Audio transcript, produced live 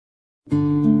Hello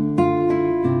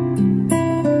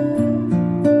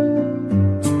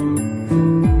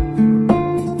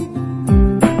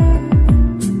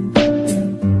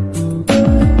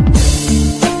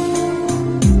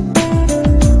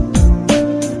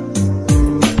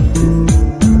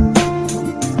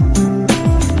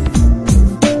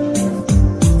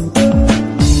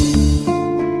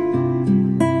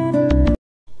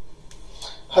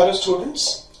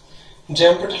students,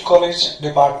 JM Patel College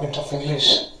Department of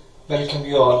English welcome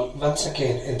you all once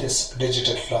again in this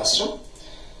digital classroom.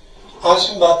 आज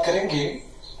हम बात करेंगे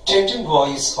changing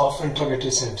voice of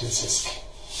interrogative sentences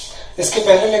की। इसके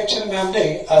पहले lecture में हमने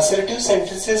assertive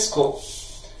sentences को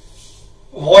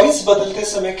वॉइस बदलते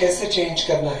समय कैसे चेंज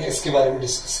करना है इसके बारे में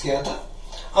डिस्कस किया था।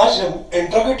 आज हम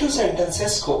interrogative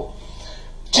sentences को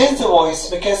change the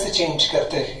voice में कैसे चेंज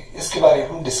करते हैं इसके बारे में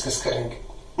हम डिस्कस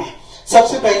करेंगे।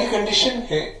 सबसे पहली कंडीशन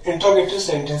है इंट्रोगेटिव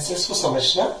सेंटेंसेस को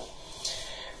समझना।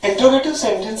 इंट्रोगेटिव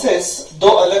सेंटेंसेस दो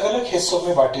अलग अलग हिस्सों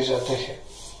में बांटे जाते हैं।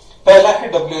 पहला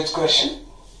है WH क्वेश्चन,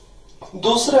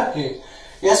 दूसरा है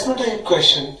यस नो टाइप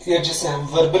क्वेश्चन या जिसे हम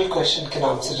वर्बल क्वेश्चन के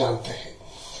नाम से जानते हैं।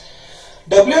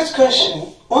 WH क्वेश्चन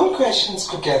उन क्वेश्चंस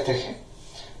को कहते हैं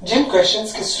जिन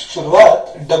क्वेश्चंस की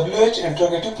शुरुआत WH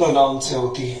इंट्रोगेटिव प्रोनाउन से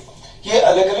होती है। ये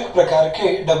अलग अलग प्रकार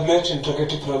के WH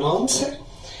इंट्रोगेटिव प्रोनाउंस है,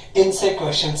 इनसे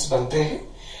क्वेश्चंस बनते हैं।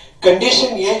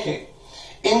 कंडीशन ये है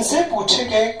इनसे पूछे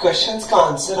गए क्वेश्चंस का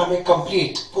आंसर हमें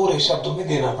कंप्लीट पूरे शब्दों में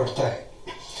देना पड़ता है।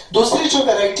 दूसरी जो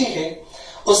वैरायटी है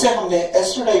उसे हमने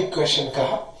एस्ट्रोटाइप क्वेश्चन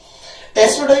कहा।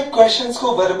 एस्ट्रोटाइप क्वेश्चंस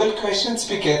को वर्बल क्वेश्चंस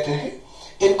भी कहते हैं।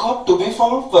 इनको टू बी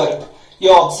फॉर्म वर्ब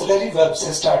या ऑक्सिलरी वर्ब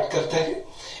से स्टार्ट करते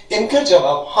हैं। इनका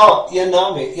जवाब हाँ या ना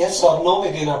में, यस और नो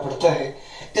में देना पड़ता है,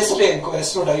 इसलिए इनको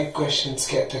एस्ट्रोटाइप क्वेश्चंस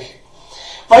कहते हैं।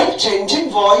 While changing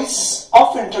voice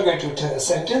of interrogative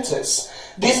sentences,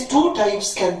 these two types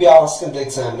can be asked in the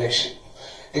examination.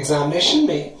 Examination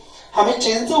में हमें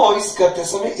change the voice करते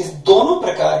समय इस दोनों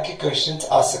प्रकार के questions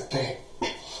आ सकते हैं।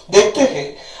 देखते हैं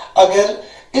अगर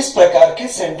इस प्रकार के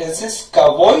sentences का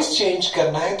voice change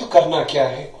करना है तो करना क्या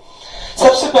है।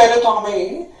 सबसे पहले तो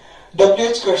हमें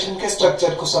WH question के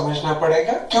structure को समझना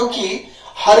पड़ेगा, क्योंकि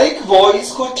हर एक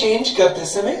voice को change करते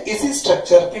समय इसी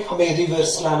structure पे हमें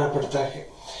reverse लाना पड़ता है।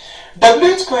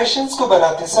 WH क्वेश्चंस को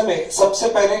बनाते समय सबसे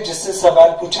पहले जिससे सवाल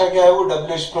पूछा गया है वो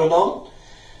WH प्रोनाउन,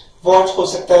 व्हाट हो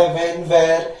सकता है, व्हेन,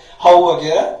 वेयर, हाउ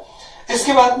वगैरह।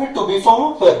 इसके बाद में to be form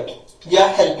of verb या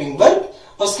हेल्पिंग वर्ब,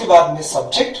 उसके बाद में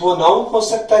सब्जेक्ट, वो नाउन हो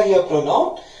सकता है या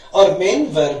प्रोनाउन, और मेन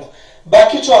वर्ब।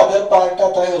 बाकी जो अदर पार्ट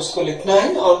आता है उसको लिखना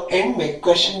है और एंड में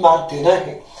क्वेश्चन मार्क देना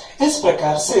है। इस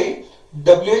प्रकार से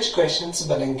WH क्वेश्चंस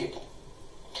बनेंगे।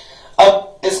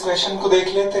 अब इस क्वेश्चन को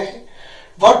देख लेते हैं।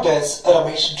 What does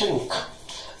Ramesh drink?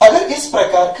 अगर इस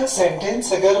प्रकार का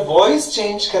सेंटेंस अगर वॉइस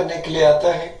चेंज करने के लिए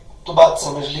आता है तो बात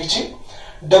समझ लीजिए।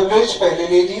 WH पहले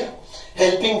ले लिया,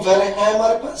 हेल्पिंग वर्ब है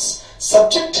हमारे पास,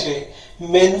 सब्जेक्ट है,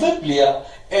 मेन वर्ब लिया,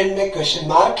 एंड में क्वेश्चन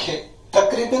मार्क है।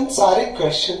 तकरीबन सारे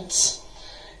क्वेश्चंस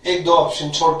एक दो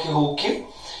ऑप्शन छोड़ के हो के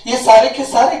ये सारे के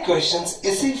सारे क्वेश्चंस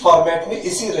इसी फॉर्मेट में,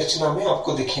 इसी रचना में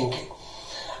आपको दिखेंगे।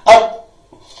 अब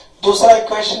दूसरा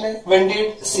क्वेश्चन है when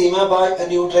did Seema bye a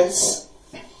new dress.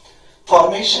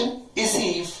 Formation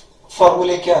इसी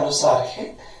फॉर्मूले के अनुसार है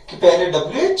कि पहले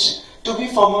WH to be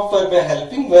form of verb है,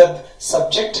 हेल्पिंग वर्ब,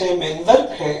 सब्जेक्ट है, मेन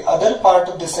वर्ब है, other part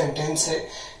of the sentence है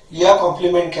या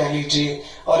कॉम्प्लीमेंट कह लीजिए,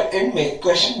 और एंड में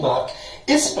क्वेश्चन मार्क।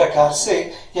 इस प्रकार से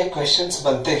ये क्वेश्चंस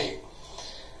बनते हैं।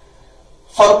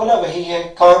 फॉर्मूला वही है,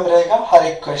 काम रहेगा हर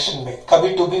एक क्वेश्चन में। कभी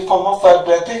to be form of verb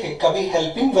रहते हैं, कभी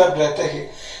हेल्पिंग वर्ब रहते हैं।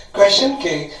 क्वेश्चन के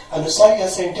अनुसार या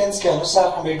सेंटेंस के अनुसार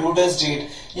हमें डू, डज, डिड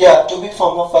या to be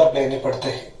form of verb लेने पड़ते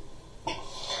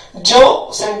हैं।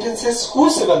 जो सेंटेंसेस हु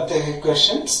से बनते हैं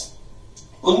क्वेश्चंस,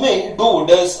 उनमें डू,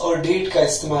 डज और डिड का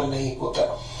इस्तेमाल नहीं होता।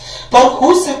 पर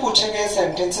हु से पूछे गए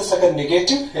सेंटेंसेस अगर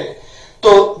नेगेटिव है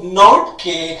तो नॉट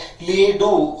के लिए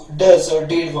डू, डज और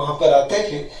डिड वहां पर आते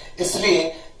हैं।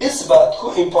 इसलिए इस बात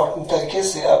को इंपॉर्टेंट तरीके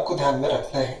से आपको ध्यान में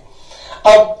रखना है।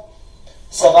 अब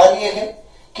सवाल यह है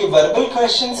कि वर्बल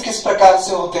क्वेश्चंस किस प्रकार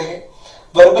से होते हैं,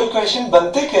 वर्बल क्वेश्चन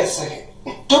बनते कैसे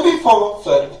हैं। To be form of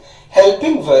verb,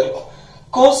 helping verb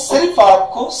को सिर्फ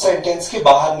आपको सेंटेंस के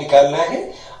बाहर निकालना है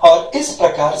और इस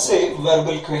प्रकार से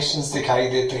वर्बल क्वेश्चंस दिखाई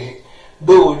देते हैं।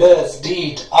 Do, does,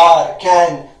 deed, are,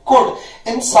 can, could,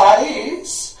 इन सारे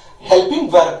हेल्पिंग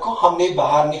वर्ब को हमने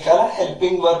बाहर निकाला।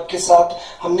 हेल्पिंग वर्ब के साथ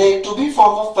हमने to be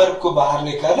form of verb को बाहर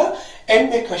निकाला, एंड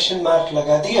में क्वेश्चन मार्क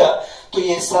लगा दिया, तो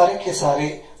ये सारे के सारे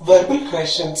वर्बल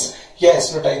क्वेश्चंस या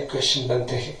एस्ट्रोटाइप क्वेश्चन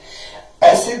बनते हैं।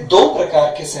 ऐसे दो प्रकार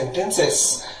के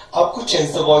सेंटेंसेस आपको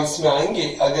चेंज द वॉइस में आएंगे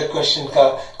अगर क्वेश्चन का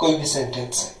कोई भी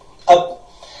सेंटेंस है। अब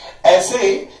ऐसे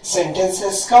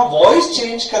सेंटेंसेस का वॉइस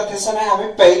चेंज करते समय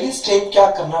हमें पहली स्टेप क्या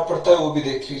करना पड़ता है वो भी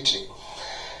देख लीजिए।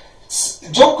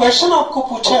 जो क्वेश्चन आपको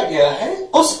पूछा गया है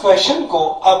उस क्वेश्चन को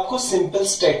आपको सिंपल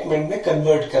स्टेटमेंट में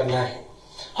कन्वर्ट करना है।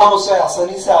 हम उसे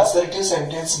आसानी से असर्टिव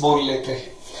सेंटेंस बोल लेते हैं,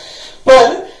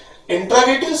 पर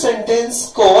इंटरोगेटिव सेंटेंस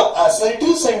को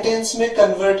असर्टिव सेंटेंस में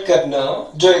कन्वर्ट करना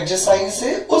जो एक्सरसाइज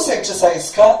है उस एक्सरसाइज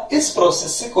का इस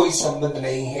प्रोसेस से कोई संबंध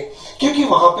नहीं है, क्योंकि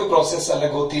वहां पे प्रोसेस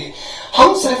अलग होती है।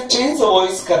 हम सिर्फ चेंज द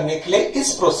वॉइस करने के लिए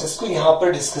इस प्रोसेस को यहां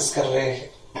पर डिस्कस कर रहे हैं।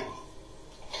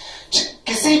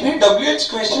 किसी भी WH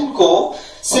क्वेश्चन को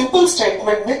सिंपल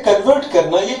स्टेटमेंट में कन्वर्ट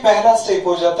करना ये पहला स्टेप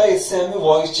हो जाता है। इससे हमें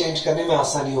वॉइस चेंज करने में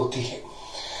आसानी होती है।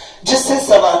 जिससे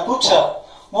सवाल पूछा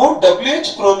वो WH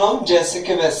प्रोनाउन जैसे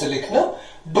के वैसे लिखना,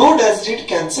 डू डज डिड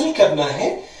कैंसिल करना है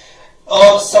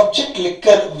और सब्जेक्ट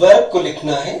लिखकर वर्ब को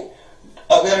लिखना है।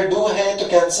 अगर डू है तो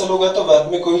कैंसिल होगा तो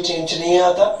वर्ब में कोई चेंज नहीं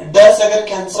आता। डज अगर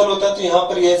कैंसिल होता है तो यहां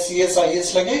पर ये CS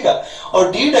IS लगेगा,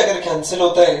 और डीड अगर कैंसिल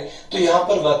होता है तो यहां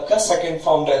पर वर्ब का सेकंड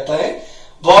फॉर्म रहता है।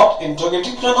 व्हाट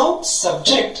इंट्रोगेटिव प्रोनाउन,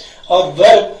 सब्जेक्ट और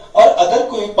वर्ब और अदर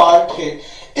कोई पार्ट है।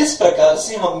 इस प्रकार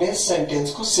से हमने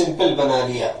सेंटेंस को सिंपल बना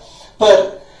लिया।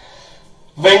 पर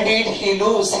When did he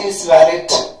lose his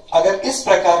wallet? अगर इस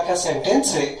प्रकार का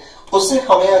सेंटेंस है उसे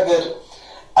हमें अगर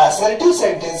असर्टिव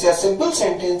सेंटेंस या सिंपल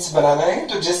सेंटेंस बनाना है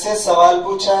तो जिससे सवाल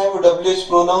पूछा है वो WH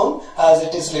pronoun as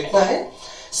it is लिखना है।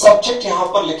 सब्जेक्ट यहां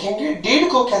पर लिखेंगे, डीड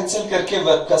को कैंसिल करके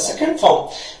वर्ब का सेकंड फॉर्म,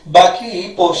 बाकी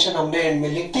पोर्शन हमने एंड में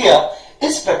लिख दिया।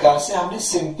 इस प्रकार से हमने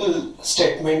सिंपल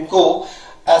स्टेटमेंट को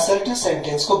असर्टिव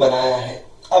सेंटेंस को बनाया है।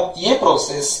 अब ये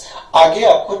प्रोसेस आगे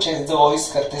आपको चेंज द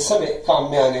वॉइस करते समय काम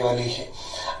में आने वाली है।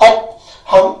 अब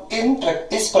हम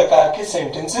इस प्रकार के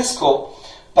सेंटेंसेस को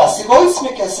पैसिव वॉइस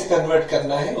में कैसे कन्वर्ट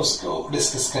करना है उसको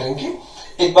डिस्कस करेंगे।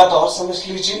 एक बात और समझ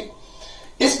लीजिए,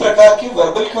 इस प्रकार के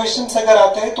वर्बल क्वेश्चंस अगर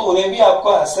आते हैं तो उन्हें भी आपको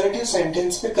असर्टिव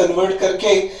सेंटेंस में कन्वर्ट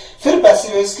करके फिर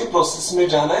पैसिव वॉइस के प्रोसेस में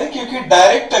जाना है, क्योंकि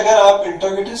डायरेक्ट अगर आप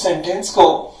इंटरोगेटिव सेंटेंस को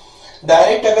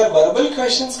अगर वर्बल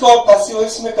क्वेश्चंस को आप पैसिव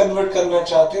वॉइस में कन्वर्ट करना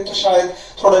चाहते हैं तो शायद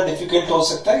थोड़ा डिफिकल्ट हो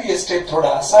सकता है। ये स्टेप थोड़ा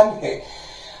आसान है।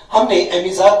 हमने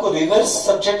एमिजार को रिवर्स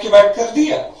सब्जेक्ट के बाद कर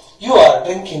दिया, यू आर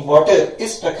ड्रिंकिंग वाटर।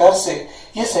 इस प्रकार से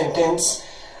ये सेंटेंस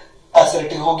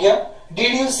असर्टिव हो गया।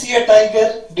 Did you see a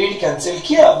tiger, did cancel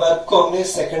किया, वर्ब को हमने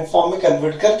सेकंड फॉर्म में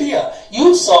कन्वर्ट कर दिया।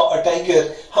 यू सॉ अ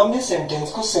टाइगर, हमने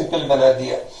सेंटेंस को सिंपल बना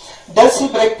दिया। डज ही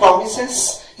ब्रेक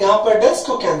प्रॉमिसेस, यहां पर डज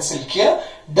को कैंसिल किया।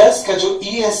 डज का जो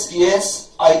ES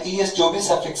IES जो भी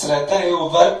सफिक्स रहता है वो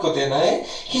वर्ब को देना है।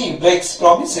 ही ब्रेक्स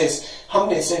प्रॉमिसेस,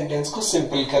 हमने सेंटेंस को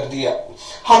सिंपल कर दिया।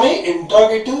 हमें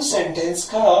इंट्रोगेटिव सेंटेंस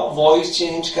का वॉइस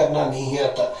चेंज करना नहीं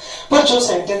आता, पर जो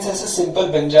सेंटेंस ऐसे सिंपल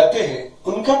बन जाते हैं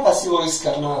उनका पैसिव वॉइस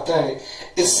करना आता है।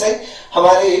 इससे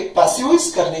हमारे पैसिव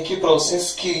वॉइस करने की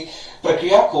प्रोसेस की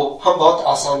प्रक्रिया को हम बहुत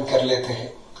आसान कर लेते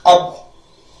हैं। अब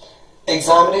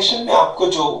एग्जामिनेशन में आपको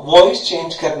जो वॉइस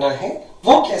चेंज करना है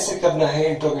वो कैसे करना है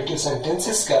इंट्रोगेटिव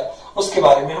सेंटेंसेस का, उसके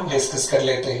बारे में हम डिस्कस कर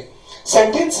लेते हैं।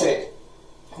 सेंटेंस है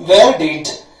where did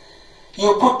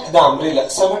you put the umbrella.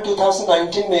 Summer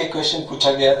 2019 में एक क्वेश्चन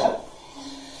पूछा गया था।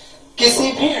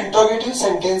 किसी भी इंट्रोगेटिव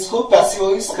सेंटेंस को पैसिव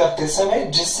वॉइस करते समय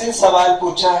जिससे सवाल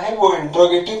पूछा है वो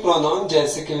इंट्रोगेटिव प्रोनाउन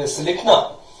जैसे कि वैसे लिखना।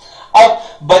 अब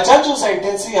बचा जो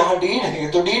सेंटेंस है यहाँ डीड है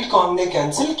तो डीड को हमने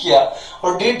कैंसिल किया,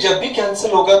 और डीड जब भी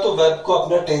कैंसिल होगा तो वर्ब को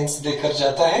अपना टेंस देकर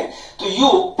जाता है। तो यू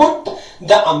पुट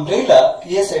द अम्ब्रेला,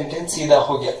 ये सेंटेंस सीधा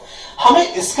हो गया।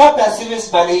 हमें इसका पैसिव वॉइस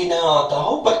भले ही ना आता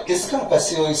हो पर इसका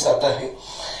पैसिव वॉइस आता है।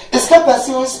 इसका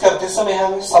पैसिव वॉइस करते समय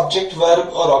हमें सब्जेक्ट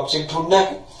वर्ब और ऑब्जेक्ट ढूंढना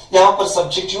है। यहाँ पर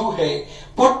सब्जेक्ट यू है,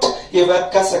 पुट ये वर्ब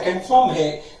का सेकंड फॉर्म है,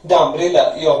 द अम्ब्रेला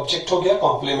ये ऑब्जेक्ट हो गया,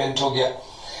 कॉम्प्लीमेंट हो गया।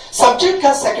 सब्जेक्ट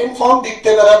का सेकंड फॉर्म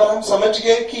दिखते बराबर हम समझ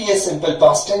गए कि ये सिंपल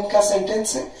पास्ट टेंस का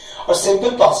सेंटेंस है, और सिंपल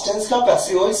पास्ट टेंस का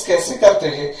पैसिव वॉइस कैसे करते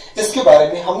हैं इसके बारे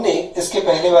में हमने इसके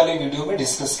पहले वाले वीडियो में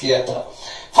डिस्कस किया था।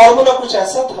 फॉर्मूला कुछ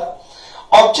ऐसा था,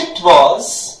 ऑब्जेक्ट वॉज,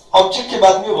 ऑब्जेक्ट के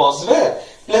बाद में वॉज वेयर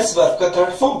प्लस वर्ब का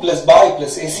third form plus by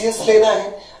plus ACS लेना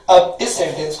है। अब इस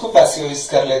सेंटेंस को पैसिव वॉइस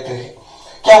कर लेते हैं।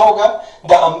 क्या होगा,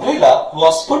 the umbrella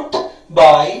was put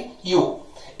buy you.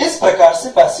 इस प्रकार से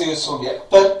पैसिव वॉइस हो गया,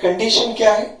 पर कंडीशन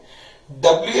क्या है,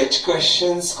 WH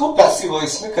क्वेश्चंस को पैसिव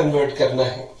वॉइस में कन्वर्ट करना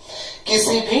है।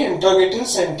 किसी भी इंट्रोगेटिव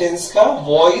सेंटेंस का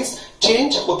वॉइस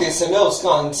चेंज होते समय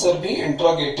उसका आंसर भी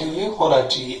इंट्रोगेटिव ही होना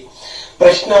चाहिए।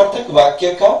 प्रश्नार्थक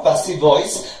वाक्य का पैसिव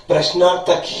वॉइस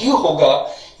प्रश्नार्थक ही होगा,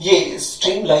 ये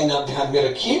स्ट्रीमलाइन आप ध्यान में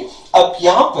रखिए। अब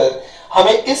यहां पर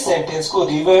हमें इस सेंटेंस को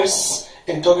रिवर्स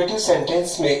इंट्रोगेटिव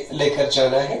सेंटेंस में लेकर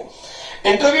जाना है।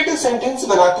 इंट्रोगेटिव सेंटेंस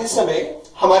बनाते समय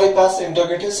हमारे पास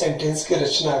इंट्रोगेटिव सेंटेंस की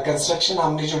रचना कंस्ट्रक्शन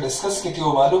हमने जो डिस्कस की थी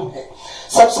वो मालूम है।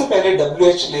 सबसे पहले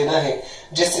WH लेना है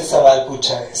जिससे सवाल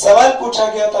पूछा है। सवाल पूछा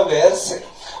गया था वेयर से,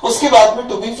 उसके बाद में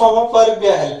to be form of verb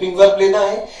या हेल्पिंग वर्ब लेना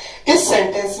है। इस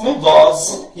सेंटेंस में वॉज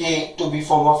ये to be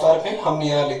form of verb है, हमने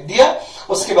यहां लिख दिया।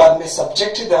 उसके बाद में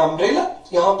सब्जेक्ट है द अम्ब्रेला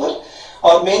यहां पर,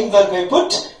 और मेन वर्ब है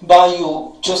पुट बाय यू,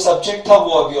 जो सब्जेक्ट था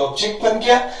वो अभी ऑब्जेक्ट बन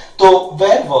गया। तो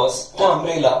where was the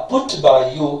umbrella put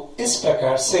buy you, इस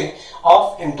प्रकार से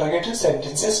ऑफ इंटरोगेटिव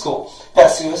सेंटेंसेस को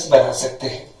पैसिव बना सकते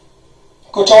हैं।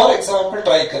 कुछ और एग्जाम्पल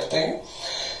ट्राई करते हैं।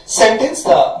 सेंटेंस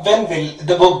था when will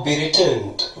the book B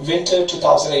returned, winter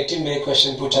 2018 में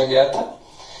क्वेश्चन पूछा गया था।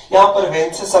 यहाँ पर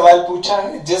व्हेन से सवाल पूछा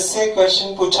है, जिससे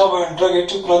क्वेश्चन पूछा वो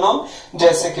इंटरोगेटिव प्रोनाउन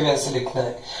जैसे कि वैसे लिखना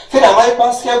है। फिर हमारे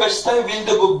पास क्या बचता है, will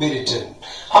the book B return.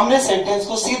 हमने सेंटेंस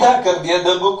को सीधा कर दिया,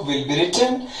 the book will be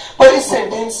return, पर इस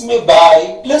सेंटेंस में बाय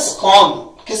प्लस कौन,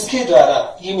 किसके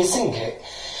द्वारा, ये मिसिंग है।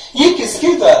 ये किसके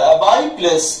द्वारा, बाय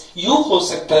प्लस यू हो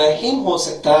सकता है, हिम हो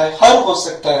सकता है, हर हो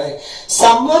सकता है,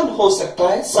 समवन हो सकता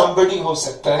है, somebody हो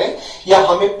सकता है, या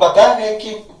हमें पता है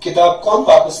कि किताब कौन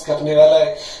वापस करने वाला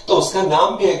है तो उसका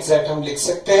नाम भी एग्जैक्ट हम लिख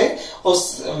सकते हैं,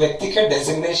 उस व्यक्ति के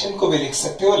डेजिग्नेशन को भी लिख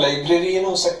सकते हो, लाइब्रेरियन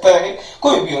हो सकता है,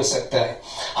 कोई भी हो सकता है।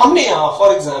 हमने यहाँ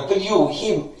फॉर एग्जाम्पल यू,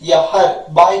 हिम या हर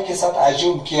बाय के साथ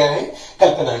एज्यूम किया है,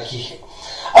 कल्पना की है।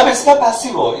 अब इसका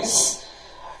पैसिव वॉइस,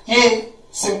 ये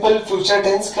सिंपल फ्यूचर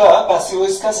टेंस का पैसिव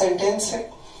वॉइस का सेंटेंस है,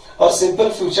 और सिंपल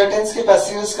फ्यूचर टेंस के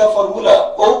पैसिव वॉइस का formula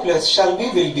O plus shall be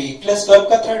will be plus verb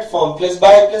का third form plus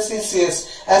by plus ECS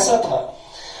ऐसा था।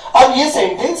 अब ये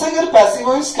सेंटेंस अगर पैसिव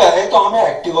वॉइस का है तो हमें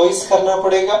एक्टिव वॉइस करना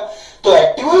पड़ेगा। तो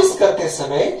एक्टिव वॉइस करते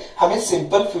समय हमें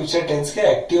सिंपल फ्यूचर टेंस के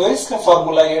एक्टिव वॉइस का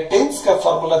फॉर्मूला या टेंस का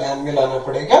फॉर्मूला ध्यान में लाना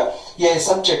पड़ेगा। यह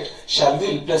subject shell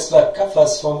will plus verb का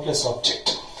first form plus object.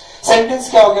 Sentence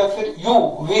क्या हो गया फिर, you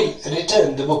will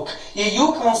return the book. ये यू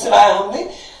कहां से लाया हमने,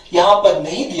 यहां पर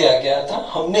नहीं दिया गया था,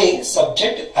 हमने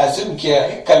सब्जेक्ट एज्यूम किया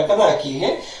है, कल्पना की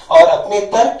है, और अपने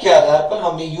तर्क के आधार पर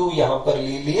हमने यू यहां पर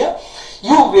ले लिया।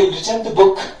 You will return the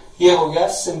book, ये हो गया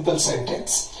सिंपल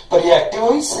सेंटेंस, पर ये एक्टिव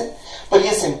वॉइस है, पर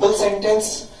ये सिंपल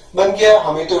सेंटेंस बन गया।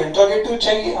 हमें तो इंटरोगेटिव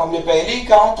चाहिए। हमने पहले ही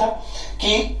कहा था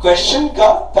कि क्वेश्चन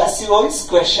का पैसिव वॉइस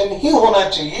क्वेश्चन ही होना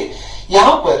चाहिए।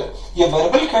 यहां पर ये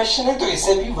वर्बल क्वेश्चन है तो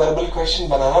इसे भी वर्बल क्वेश्चन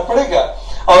बनाना पड़ेगा,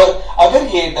 और अगर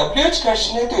ये WH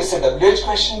क्वेश्चन है तो इसे WH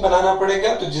क्वेश्चन बनाना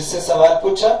पड़ेगा। तो जिससे सवाल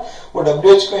पूछा वो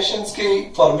WH क्वेश्चन के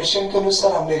फॉर्मेशन के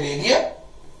अनुसार हमने ले लिया।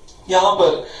 यहाँ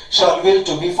पर शैल will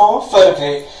to be form of verb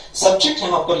है, सब्जेक्ट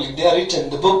यहाँ पर लिख दिया return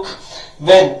the book,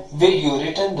 when will you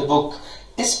return the book.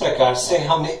 इस प्रकार से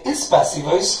हमने इस पैसिव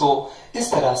वॉइस को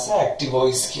इस तरह से एक्टिव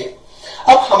वॉइस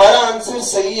किया। अब हमारा आंसर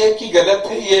सही है कि गलत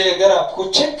है, ये अगर आपको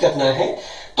चेक करना है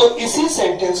तो इसी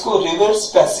सेंटेंस को रिवर्स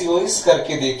पैसिव वॉइस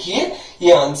करके देखिए,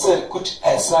 ये आंसर कुछ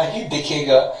ऐसा ही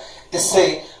दिखेगा। इससे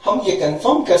हम ये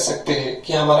कंफर्म कर सकते हैं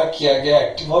कि हमारा किया गया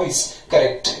एक्टिव वॉइस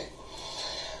करेक्ट है।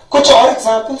 कुछ और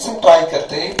एग्जांपल्स हम ट्राई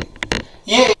करते हैं।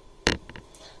 ये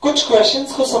कुछ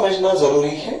क्वेश्चंस को समझना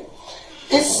जरूरी है।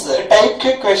 इस टाइप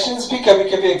के क्वेश्चंस भी कभी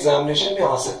कभी एग्जामिनेशन में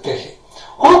आ सकते हैं।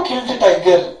 हु किल्ड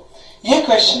टाइगर, ये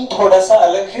क्वेश्चन थोड़ा सा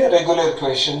अलग है रेगुलर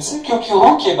क्वेश्चन से, क्योंकि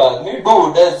हु के बाद में डू,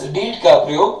 डज, डीड का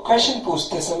प्रयोग क्वेश्चन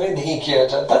पूछते समय नहीं किया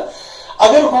जाता।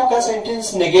 अगर हु का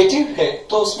सेंटेंस नेगेटिव है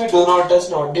तो उसमें do not, does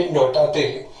not, did not आते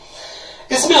हैं।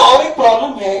 इसमें और एक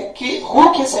प्रॉब्लम है कि हु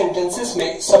के सेंटेंसेस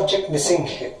में सब्जेक्ट मिसिंग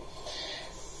है।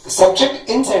 सब्जेक्ट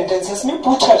इन सेंटेंसेस में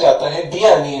पूछा जाता है,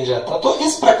 दिया नहीं जाता। तो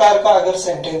इस प्रकार का अगर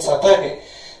सेंटेंस आता है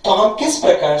तो हम किस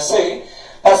प्रकार से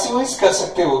पैसिव वॉइस कर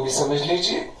सकते हैं वो भी समझ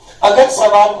लीजिए। अगर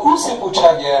सवाल हु से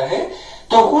पूछा गया है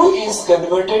तो who is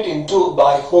converted into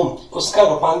by whom, उसका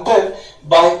रूपांतर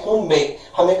बाय हुम में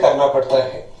हमें करना पड़ता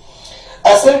है।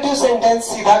 असर्टिव सेंटेंस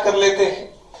सीधा कर लेते हैं।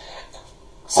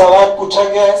 सवाल पूछा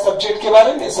गया है सब्जेक्ट के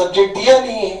बारे में, सब्जेक्ट दिया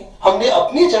नहीं है, हमने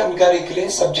अपनी जानकारी के लिए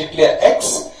सब्जेक्ट लिया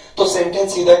एक्स, तो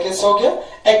सेंटेंस सीधा कैसे हो गया,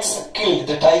 एक्स किल्ड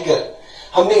द टाइगर।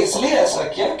 हमने इसलिए ऐसा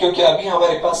किया क्योंकि अभी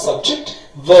हमारे पास सब्जेक्ट,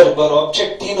 वर्ब और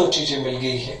ऑब्जेक्ट तीनों चीजें मिल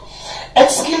गई है।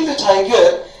 एक्स किल्ड द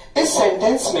टाइगर इस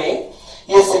सेंटेंस में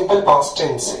ये सिंपल पास्ट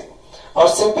टेंस है, और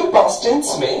सिंपल पास्ट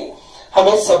टेंस में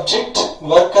हमें सब्जेक्ट,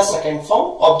 वर्ब का सेकंड फॉर्म,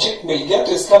 ऑब्जेक्ट मिल गया,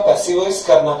 तो इसका पैसिव वॉइस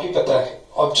करना भी पता है।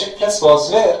 Object plus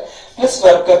was where plus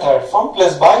verb का third form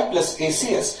plus by plus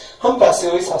ACS, हम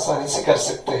पैसिव वॉइस आसानी से कर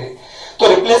सकते हैं। तो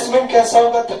रिप्लेसमेंट कैसा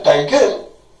होगा, तो टाइगर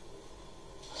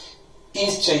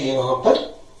इज चाहिए वहां पर।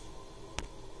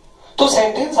 तो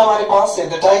सेंटेंस हमारे पास है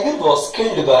the tiger was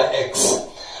killed by x.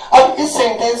 अब इस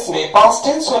सेंटेंस में पास्ट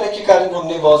टेंस होने के कारण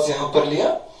हमने वॉज यहां पर लिया,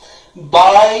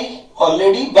 बाय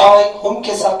ऑलरेडी बाय हुम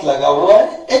के साथ लगा हुआ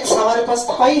है, एक्स हमारे पास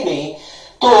था ही नहीं,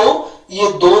 तो ये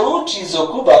दोनों चीजों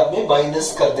को बाद में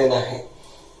माइनस कर देना है।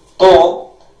 तो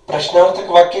प्रश्नार्थक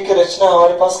वाक्य की रचना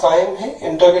हमारे पास कायम है।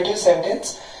 इंटरोगेटिव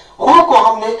सेंटेंस हु को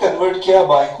हमने कन्वर्ट किया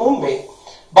बाय हुम में,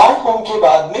 बाय हुम के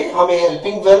बाद में हमें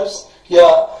हेल्पिंग वर्ब्स या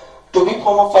to be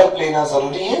form of verb लेना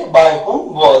जरूरी है। Bye home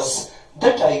was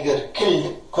the tiger killed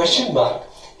question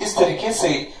mark. इस तरीके से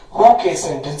हु के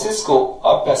सेंटेंसेस को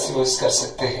आप पैसिव वॉइस कर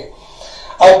सकते हैं।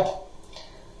 अब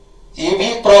ये भी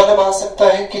एक प्रॉब्लम आ सकता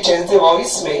है कि चेंज द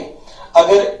वॉइस में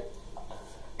अगर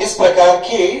इस प्रकार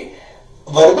के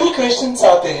वर्बल क्वेश्चंस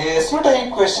आते हैं, एसओ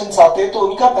टाइप क्वेश्चंस आते हैं, तो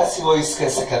उनका पैसिव वॉइस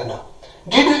कैसे करना।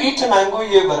 Did you eat a mango,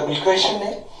 ये वर्बल क्वेश्चन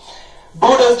है।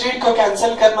 डू डज डिड को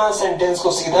कैंसिल करना, सेंटेंस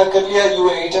को सीधा कर लिया, यू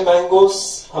एट अ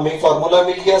मैंगोस, हमें फॉर्मूला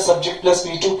मिल गया subject plus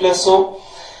V2 plus O।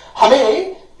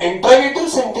 हमें इंटरोगेटिव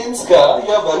सेंटेंस का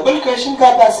या वर्बल क्वेश्चन का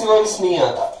पैसिव वॉइस नहीं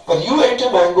आता, पर यू एट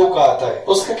अ मैंगो का आता है।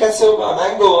 उसका कैसे होगा,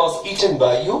 mango was eaten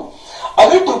by you.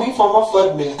 अगर to be form of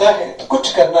verb मिलता है तो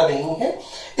कुछ करना नहीं है,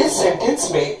 इस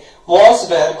सेंटेंस में was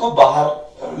वेयर को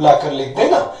बाहर लाकर लिख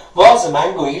देना, was a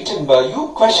mango eaten by you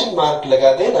question mark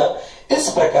लगा देना। इस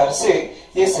प्रकार से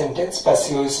ये सेंटेंस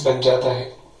पैसिव वॉइस बन जाता है।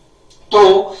 तो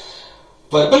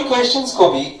वर्बल क्वेश्चंस को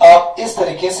भी आप इस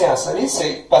तरीके से आसानी से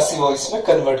पैसिव वॉइस में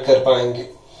कन्वर्ट कर पाएंगे।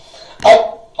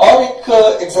 अब और एक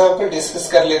एग्जांपल डिस्कस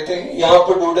कर लेते हैं। यहाँ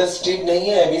पर डू डज डिड नहीं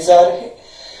है, एमिजार है।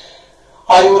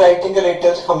 Are you writing a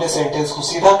letter, हमने सेंटेंस को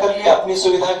सीधा कर लिया अपनी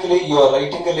सुविधा के लिए, you are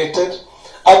writing a letter.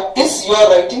 अब इस you are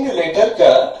writing a letter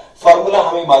का फॉर्मूला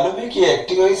हमें मालूम है कि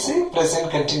एक्टिव वॉइस है,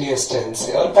 प्रेजेंट कंटिन्यूअस टेंस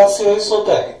है और पैसिव वॉइस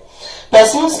होता है।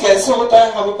 पैसिव वॉइस कैसे होता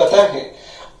है हमें पता है।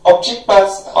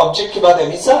 ऑब्जेक्ट के बाद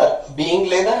एमिजार, बीइंग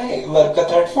लेना है, वर्ब का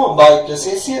third form by plus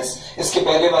ACS. इसके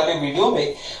पहले वाले वीडियो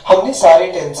में हमने सारे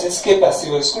टेंसेस के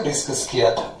पैसिव वॉइस को डिस्कस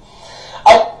किया था।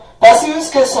 अब पैसिव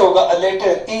वॉइस कैसे होगा, a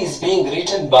letter is being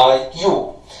written by you.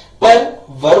 पर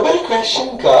वर्बल क्वेश्चन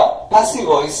का पैसिव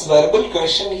वॉइस वर्बल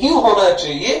क्वेश्चन ही होना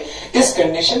चाहिए। इस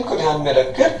कंडीशन को ध्यान में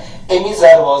रखकर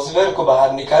एमिजार वाज वेयर को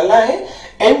बाहर निकालना है,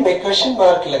 एंड में क्वेश्चन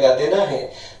मार्क लगा देना है।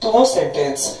 तो वो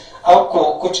सेंटेंस आपको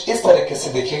कुछ इस तरीके से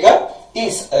दिखेगा,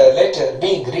 is a letter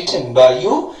being written by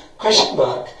you question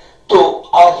mark. तो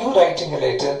are you writing a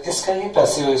letter, इसका ही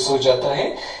पैसिव वॉइस हो जाता है।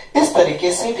 इस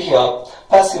तरीके से भी आप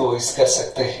पैसिव वॉइस कर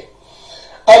सकते हैं।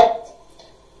 अब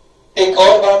एक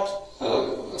और बात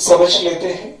समझ लेते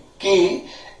हैं कि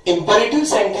इंपेरेटिव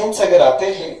सेंटेंस अगर आते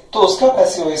हैं तो उसका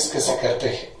पैसिव वॉइस कैसे करते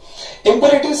हैं।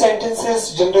 इंपेरेटिव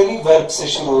सेंटेंसेस जनरली वर्ब से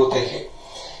शुरू होते हैं।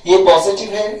 ये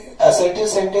पॉजिटिव है, असर्टिव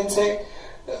सेंटेंस है,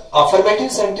 अफर्मेटिव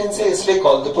सेंटेंस है, इसलिए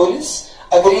कॉल द पुलिस।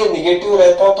 अगर ये निगेटिव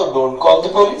रहता तो डोंट कॉल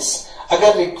द पुलिस।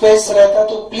 अगर रिक्वेस्ट रहता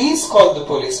तो प्लीज कॉल द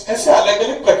पुलिस। ऐसे अलग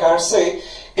अलग प्रकार से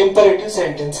इंपेरेटिव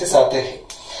सेंटेंसेस आते हैं।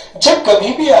 जब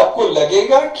कभी भी आपको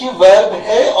लगेगा कि वर्ब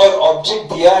है और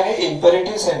ऑब्जेक्ट दिया है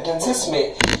इंपेरेटिव सेंटेंसेस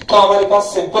में, तो हमारे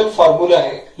पास सिंपल फॉर्मूला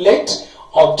है, late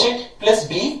object plus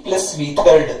B plus we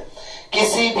third.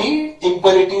 किसी भी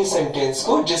इंपेरेटिव सेंटेंस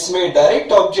को जिसमें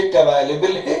डायरेक्ट ऑब्जेक्ट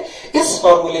अवेलेबल है, इस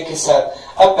फॉर्मूले के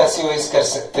साथ आप पैसिव वॉइस कर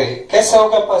सकते हैं। कैसा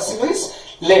होगा passive voice,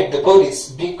 let the police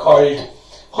be called,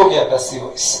 हो गया पैसिव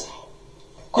वॉइस।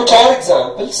 कुछ और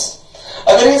एग्जांपल्स,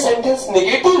 अगर ये सेंटेंस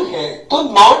नेगेटिव है तो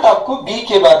नॉट आपको बी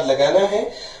के बाद लगाना है,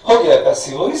 हो गया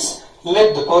passive voice,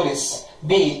 let the police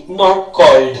B not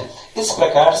called. इस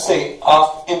प्रकार से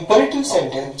आप इंपेरेटिव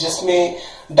सेंटेंस जिसमें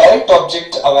डायरेक्ट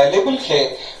ऑब्जेक्ट अवेलेबल है,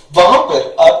 वहां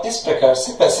पर आप इस प्रकार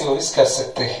से पैसिव वॉइस कर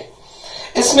सकते हैं।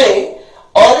 इसमें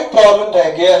और एक प्रॉब्लम रह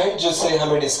गया है जिसे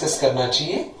हमें डिस्कस करना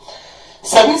चाहिए।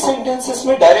 सभी सेंटेंसेस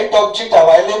में डायरेक्ट ऑब्जेक्ट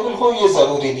अवेलेबल हो ये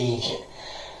जरूरी नहीं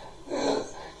है।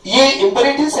 ये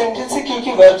इंपेरेटिव सेंटेंस है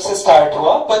क्योंकि वर्ब से स्टार्ट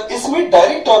हुआ, पर इसमें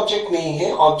डायरेक्ट ऑब्जेक्ट नहीं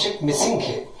है, ऑब्जेक्ट मिसिंग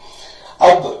है।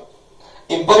 अब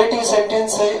इंपेरेटिव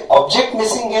सेंटेंस है, ऑब्जेक्ट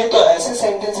मिसिंग है, तो ऐसे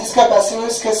सेंटेंसेस का पैसिव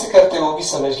वॉइस कैसे करते हैं वो भी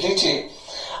समझ लीजिए।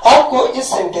 आपको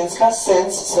इस सेंटेंस का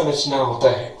सेंस समझना होता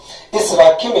है। इस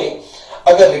वाक्य में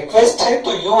अगर रिक्वेस्ट है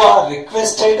तो यू आर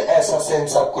रिक्वेस्टेड, ऐसा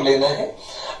सेंस आपको लेना है।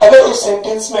 अगर उस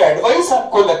सेंटेंस में एडवाइस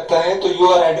आपको लगता है तो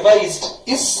यू आर एडवाइज्ड,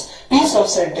 इस पीस ऑफ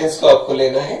सेंटेंस को आपको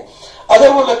लेना है। अगर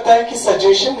वो लगता है कि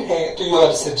सजेशन है तो यू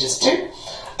आर सजेस्टेड।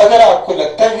 अगर आपको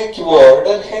लगता है कि वो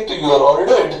ऑर्डर है तो यू आर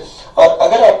ऑर्डर्ड, और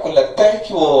अगर आपको लगता है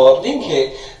कि वो वार्निंग है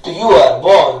तो यू आर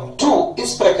वार्न टू।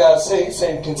 इस प्रकार से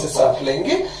सेंटेंसेस आप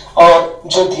लेंगे और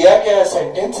जो दिया गया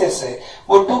सेंटेंसेस है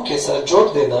वो टू के साथ जोड़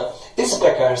देना। इस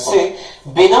प्रकार से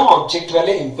बिना ऑब्जेक्ट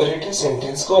वाले इंपेरेटिव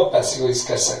सेंटेंस को आप पैसिव वॉइस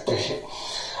कर सकते हैं।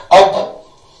 अब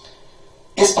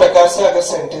इस प्रकार से अगर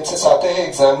सेंटेंसेस आते हैं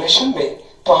एग्जामिनेशन में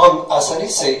तो हम आसानी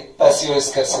से पैसिव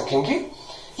वॉइस कर सकेंगे।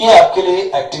 ये आपके लिए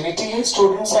एक्टिविटी है,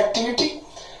 स्टूडेंट्स एक्टिविटी।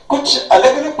 कुछ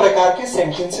अलग अलग प्रकार के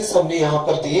सेंटेंसेस हमने यहाँ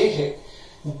पर दिए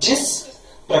हैं। जिस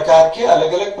प्रकार के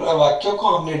अलग अलग वाक्यों को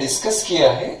हमने डिस्कस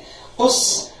किया है,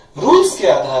 उस रूल्स के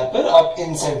आधार पर आप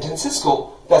इन सेंटेंसेस को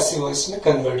पैसिव वॉइस में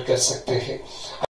कन्वर्ट कर सकते हैं।